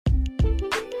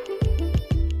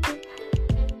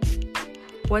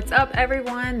What's up,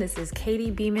 everyone? This is Katie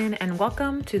Beeman, and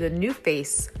welcome to the new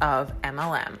face of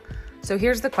MLM. So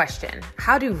here's the question.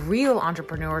 How do real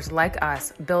entrepreneurs like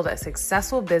us build a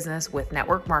successful business with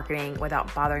network marketing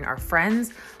without bothering our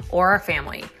friends or our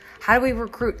family? How do we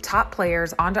recruit top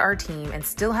players onto our team and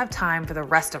still have time for the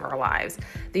rest of our lives?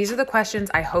 These are the questions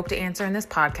I hope to answer in this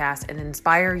podcast and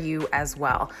inspire you as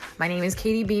well. My name is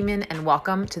Katie Beeman, and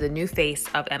welcome to the new face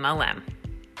of MLM.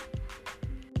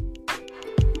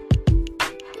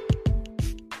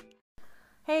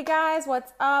 Hey guys,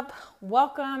 what's up?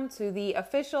 Welcome to the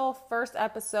official first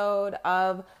episode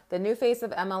of the New Face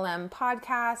of MLM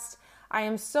podcast. I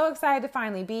am so excited to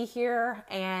finally be here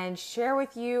and share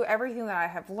with you everything that I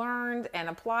have learned and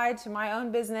applied to my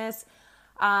own business.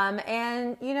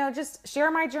 And just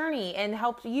share my journey and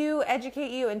help you,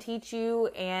 educate you and teach you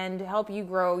and help you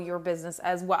grow your business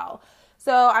as well.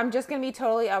 So I'm just going to be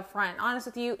totally upfront and honest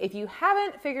with you. If you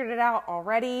haven't figured it out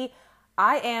already,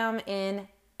 I am in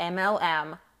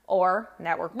MLM or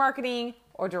network marketing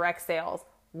or direct sales,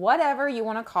 whatever you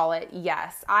want to call it.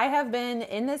 Yes, I have been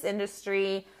in this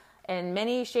industry in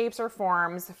many shapes or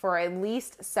forms for at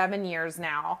least 7 years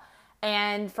now.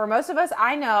 And for most of us,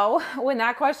 I know when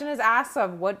that question is asked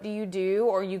of what do you do,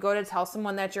 or you go to tell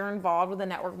someone that you're involved with a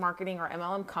network marketing or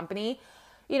MLM company,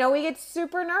 we get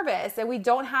super nervous and we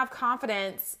don't have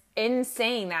confidence in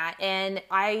saying that. And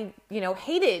I,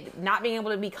 hated not being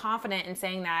able to be confident in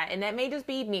saying that. And that may just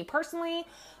be me personally,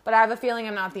 but I have a feeling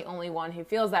I'm not the only one who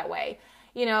feels that way.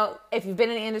 If you've been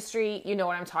in the industry, you know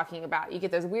what I'm talking about. You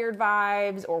get those weird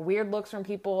vibes or weird looks from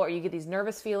people, or you get these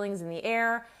nervous feelings in the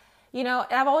air, and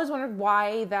I've always wondered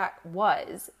why that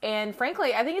was. And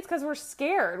frankly, I think it's because we're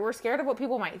scared. We're scared of what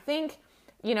people might think.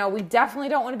 We definitely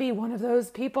don't want to be one of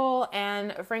those people.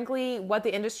 And frankly, what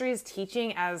the industry is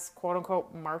teaching as quote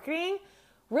unquote marketing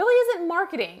really isn't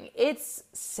marketing. It's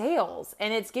sales,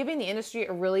 and it's giving the industry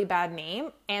a really bad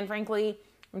name. And frankly,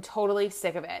 I'm totally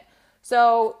sick of it.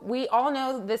 So we all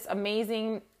know this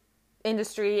amazing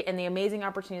industry and the amazing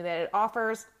opportunity that it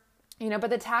offers, but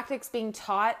the tactics being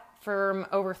taught from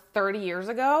over 30 years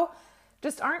ago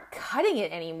just aren't cutting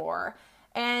it anymore.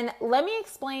 And let me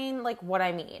explain what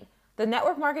I mean. The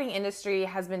network marketing industry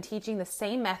has been teaching the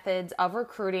same methods of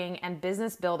recruiting and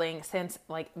business building since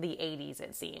the 80s,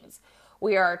 it seems.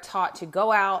 We are taught to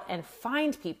go out and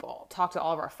find people, talk to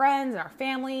all of our friends and our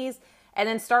families, and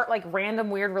then start random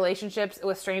weird relationships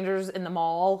with strangers in the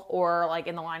mall or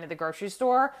in the line at the grocery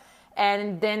store.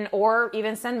 And then, or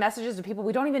even send messages to people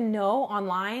we don't even know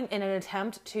online in an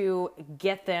attempt to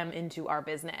get them into our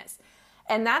business.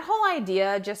 And that whole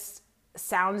idea just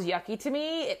sounds yucky to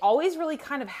me. It always really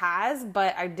kind of has,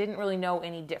 but I didn't really know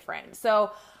any different.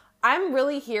 So I'm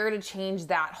really here to change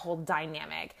that whole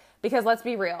dynamic, because let's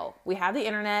be real, we have the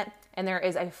internet, and there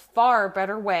is a far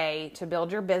better way to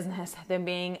build your business than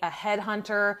being a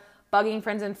headhunter, bugging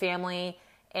friends and family,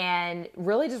 and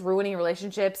really just ruining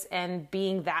relationships and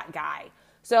being that guy.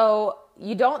 So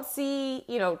you don't see,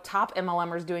 top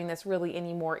MLMers doing this really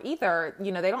anymore either.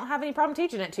 They don't have any problem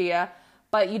teaching it to you,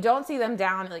 but you don't see them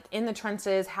down in the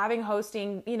trenches,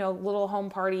 hosting, little home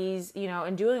parties,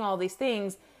 and doing all these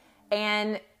things.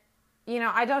 And,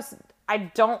 I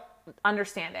don't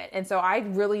understand it. And so I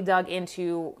really dug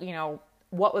into,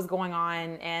 what was going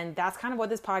on. And that's kind of what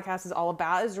this podcast is all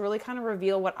about, is to really kind of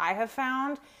reveal what I have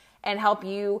found and help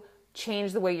you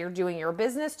change the way you're doing your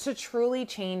business to truly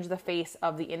change the face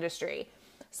of the industry.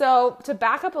 So to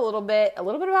back up a little bit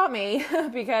about me,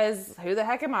 because who the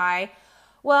heck am I?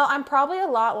 Well, I'm probably a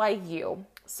lot like you.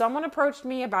 Someone approached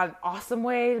me about an awesome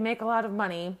way to make a lot of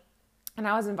money, and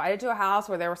I was invited to a house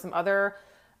where there were some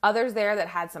others there that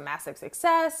had some massive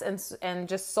success and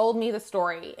just sold me the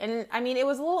story. And I mean, it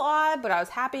was a little odd, but I was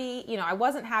happy. I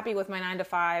wasn't happy with my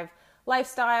 9-to-5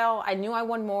 lifestyle. I knew I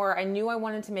wanted more. I knew I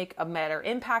wanted to make a better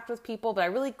impact with people, but I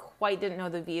really quite didn't know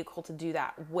the vehicle to do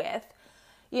that with.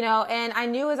 And I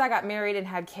knew as I got married and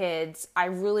had kids, I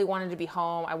really wanted to be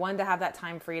home. I wanted to have that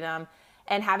time freedom.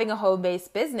 And having a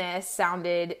home-based business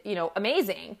sounded,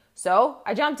 amazing. So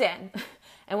I jumped in.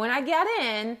 And when I got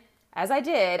in, as I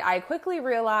did, I quickly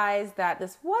realized that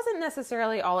this wasn't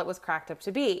necessarily all it was cracked up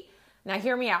to be. Now,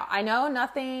 hear me out. I know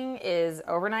nothing is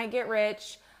overnight get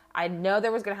rich. I know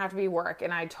there was going to have to be work,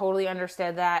 and I totally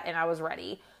understood that, and I was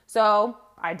ready. So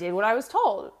I did what I was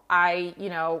told. I,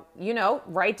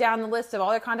 write down the list of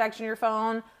all the contacts in your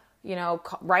phone,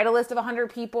 write a list of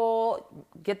 100 people,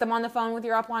 get them on the phone with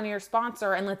your upline or your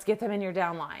sponsor, and let's get them in your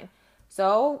downline.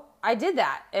 So I did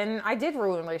that, and I did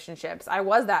ruin relationships. I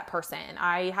was that person.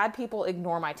 I had people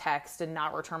ignore my text and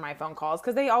not return my phone calls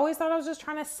because they always thought I was just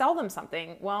trying to sell them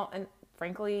something. Well, and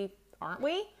frankly, aren't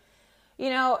we?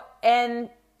 And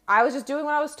I was just doing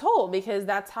what I was told because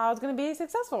that's how I was going to be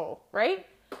successful, right?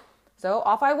 So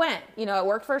off I went. You know, it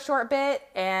worked for a short bit.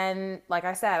 And like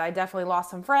I said, I definitely lost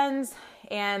some friends.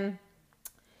 And,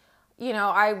 you know,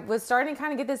 I was starting to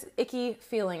kind of get this icky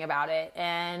feeling about it.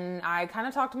 And I kind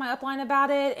of talked to my upline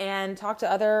about it and talked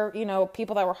to other, you know,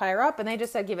 people that were higher up. And they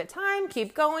just said, give it time,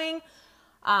 keep going.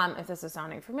 If this is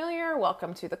sounding familiar,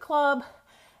 welcome to the club.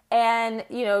 And,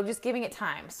 you know, just giving it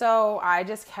time. So I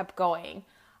just kept going.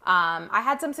 I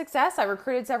had some success. I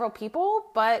recruited several people,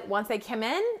 but once they came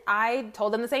in, I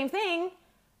told them the same thing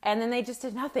and then they just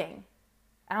did nothing.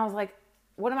 And I was like,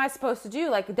 what am I supposed to do?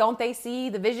 Like, don't they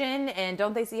see the vision and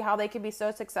don't they see how they could be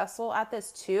so successful at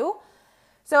this too?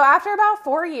 So after about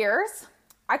 4 years,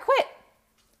 I quit.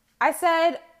 I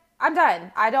said, I'm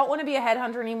done. I don't want to be a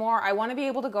headhunter anymore. I want to be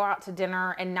able to go out to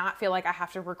dinner and not feel like I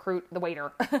have to recruit the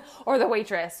waiter or the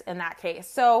waitress in that case.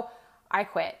 So I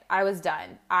quit. I was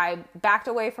done. I backed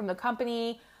away from the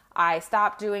company. I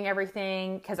stopped doing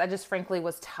everything because I just frankly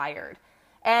was tired.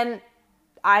 And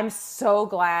I'm so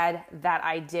glad that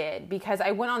I did because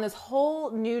I went on this whole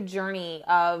new journey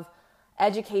of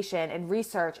education and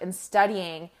research and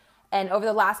studying and over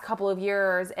the last couple of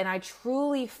years, and I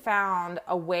truly found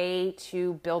a way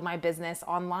to build my business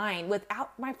online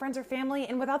without my friends or family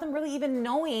and without them really even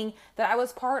knowing that I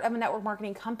was part of a network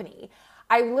marketing company.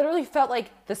 I literally felt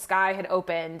like the sky had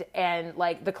opened and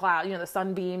like the cloud, you know, the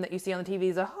sunbeam that you see on the TV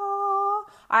is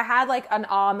I had like an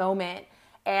awe moment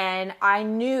and I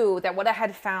knew that what I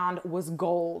had found was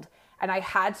gold and I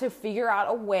had to figure out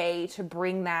a way to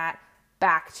bring that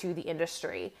back to the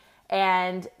industry.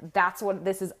 And that's what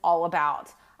this is all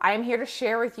about. I am here to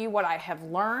share with you what I have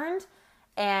learned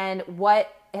and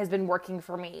what has been working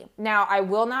for me. Now, I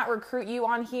will not recruit you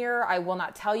on here. I will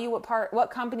not tell you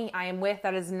what company I am with.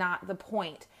 That is not the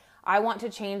point. I want to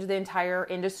change the entire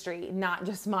industry, not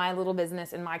just my little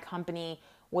business and my company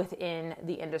within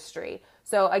the industry.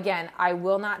 So again, I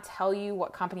will not tell you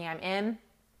what company I'm in.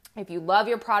 If you love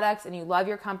your products and you love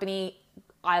your company,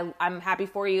 I'm happy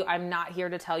for you. I'm not here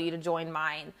to tell you to join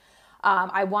mine.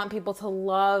 I want people to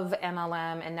love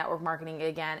MLM and network marketing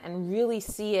again and really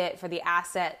see it for the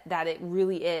asset that it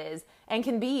really is and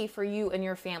can be for you and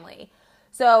your family.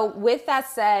 So with that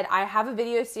said, I have a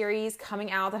video series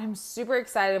coming out that I'm super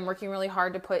excited. I'm working really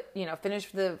hard to finish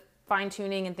the fine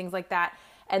tuning and things like that.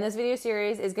 And this video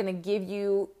series is going to give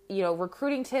you,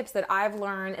 recruiting tips that I've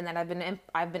learned and that I've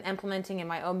been implementing in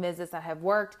my own business that have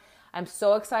worked. I'm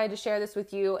so excited to share this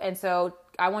with you. And so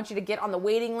I want you to get on the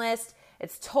waiting list.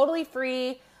 It's totally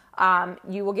free.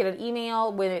 You will get an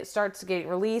email when it starts getting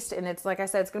released. And it's, like I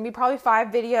said, it's going to be probably 5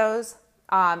 videos.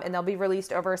 And they'll be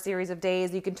released over a series of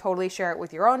days. You can totally share it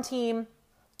with your own team.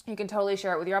 You can totally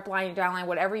share it with your upline, your downline,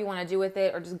 whatever you want to do with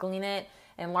it, or just glean it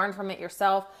and learn from it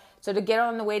yourself. So to get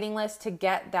on the waiting list, to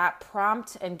get that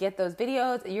prompt and get those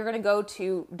videos, you're going to go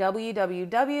to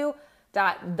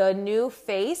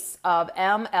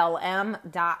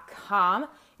www.thenewfaceofmlm.com.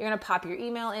 You're going to pop your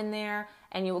email in there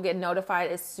and you will get notified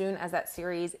as soon as that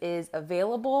series is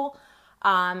available.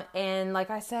 And like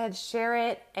I said, share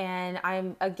it. And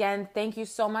thank you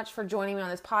so much for joining me on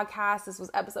this podcast. This was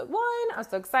episode 1. I was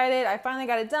so excited. I finally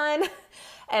got it done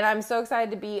and I'm so excited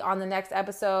to be on the next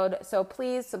episode. So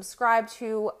please subscribe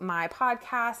to my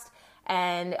podcast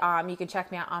and, you can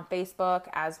check me out on Facebook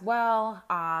as well.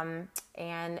 And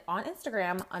on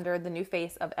Instagram under the new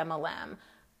face of MLM.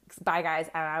 Bye guys.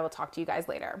 And I will talk to you guys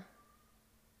later.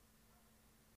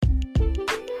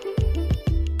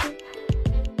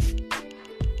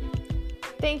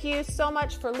 Thank you so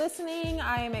much for listening.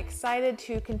 I am excited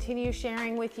to continue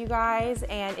sharing with you guys.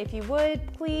 And if you would,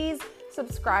 please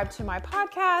subscribe to my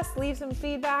podcast, leave some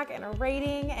feedback and a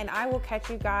rating, and I will catch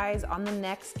you guys on the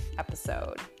next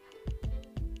episode.